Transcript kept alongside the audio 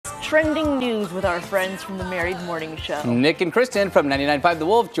trending news with our friends from the Married Morning Show. Nick and Kristen from 99.5 The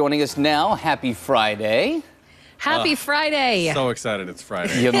Wolf joining us now. Happy Friday. Happy Friday. So excited it's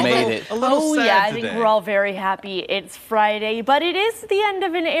Friday. You made it. A little sad yeah, I today. think we're all very happy it's Friday, but it is the end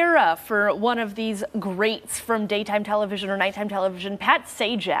of an era for one of these greats from daytime television or nighttime television, Pat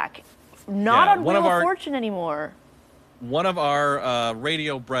Sajak. Not on Wheel of Fortune anymore. One of our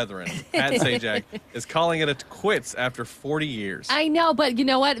radio brethren, Pat Sajak, is calling it quits after 40 years. I know, but you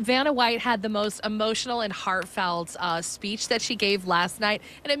know what? Vanna White had the most emotional and heartfelt speech that she gave last night,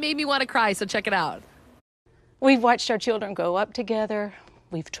 and it made me want to cry, so check it out. We've watched our children grow up together.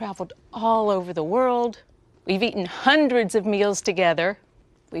 We've traveled all over the world. We've eaten hundreds of meals together.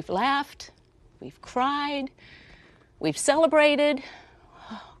 We've laughed. We've cried. We've celebrated.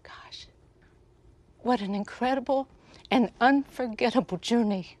 Oh, gosh. What an incredible and unforgettable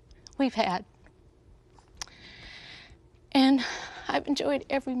journey we've had. And I've enjoyed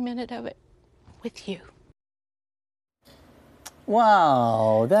every minute of it with you.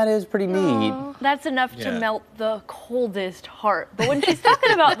 Wow, that is pretty neat. That's enough to melt the coldest heart. But when she's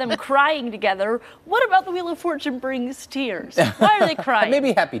talking about them crying together, what about the Wheel of Fortune brings tears? Why are they crying?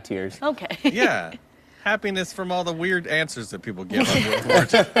 Maybe happy tears. Okay. Yeah. Happiness from all the weird answers that people give on Wheel of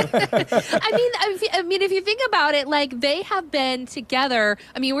Fortune. I mean, if you think about it, like, they have been together.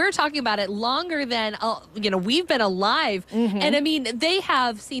 I mean, we were talking about it longer than, we've been alive. And I mean, they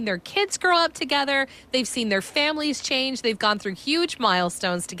have seen their kids grow up together. They've seen their families change. They've gone through huge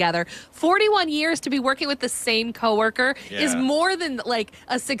milestones together. 41 years to be working with the same coworker is more than like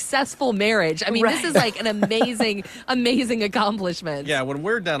a successful marriage. I mean, this is like an amazing, amazing accomplishment. Yeah, when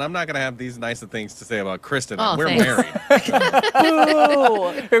we're done, I'm not going to have these nice things to say about Kristen. We're thanks. married.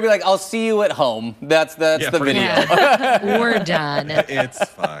 He'll be like, I'll see you at home. That's the video. Yeah. We're done. It's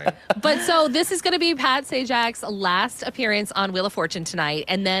fine. But so this is going to be Pat Sajak's last appearance on Wheel of Fortune tonight.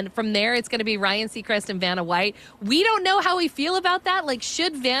 And then from there, it's going to be Ryan Seacrest and Vanna White. We don't know how we feel about that. Like,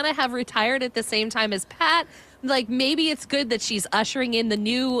 should Vanna have retired at the same time as Pat? Like, maybe it's good that she's ushering in the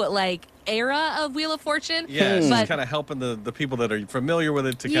new, like, era of Wheel of Fortune. Yeah, she's kind of helping the people that are familiar with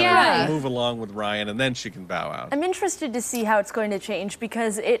it to kind of move along with Ryan, and then she can bow out. I'm interested to see how it's going to change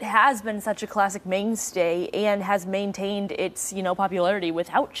because it has been such a classic mainstay and has maintained its, popularity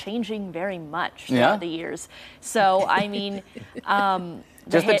without changing very much throughout the years. So, I mean,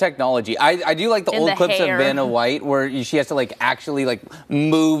 just the technology. I do like the old clips of Vanna White where she has to actually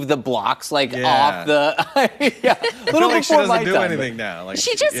move the blocks off the. I feel like she doesn't do anything now. Like,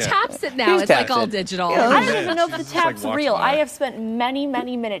 she just taps it now. It's like all digital. I don't even know if the tap's real. I have spent many,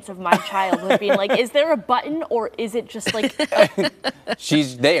 many minutes of my childhood being like, is there a button or is it just like?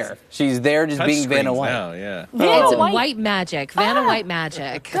 She's there. She's there just being Vanna White. Now, yeah. It's White magic. Vanna White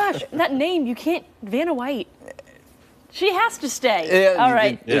magic. Gosh, that name, you can't. Vanna White. She has to stay. All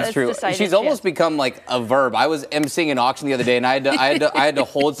right, it's true. She's almost become like a verb. I was emceeing an auction the other day, and I had to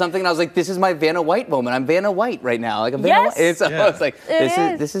hold something, and I was like, "This is my Vanna White moment. I'm Vanna White right now." Like a Vanna White. I was like,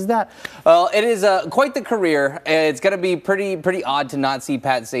 "This is that." Well, it is quite the career. It's going to be pretty odd to not see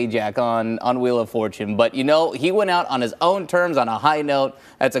Pat Sajak on Wheel of Fortune, but he went out on his own terms on a high note.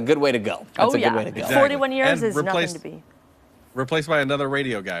 That's a good way to go. That's a good way to go. Exactly. 41 years is nothing to be. Replaced by another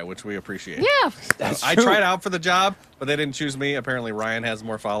radio guy, which we appreciate. Yeah. I tried out for the job, but they didn't choose me. Apparently, Ryan has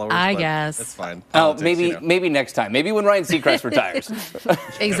more followers. I guess. That's fine. Politics, maybe next time. Maybe when Ryan Seacrest retires.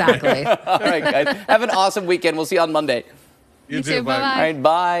 Exactly. All right, guys. Have an awesome weekend. We'll see you on Monday. You too. Bye-bye. All right,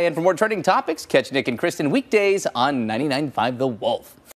 bye. And for more trending topics, catch Nick and Kristen weekdays on 99.5 The Wolf.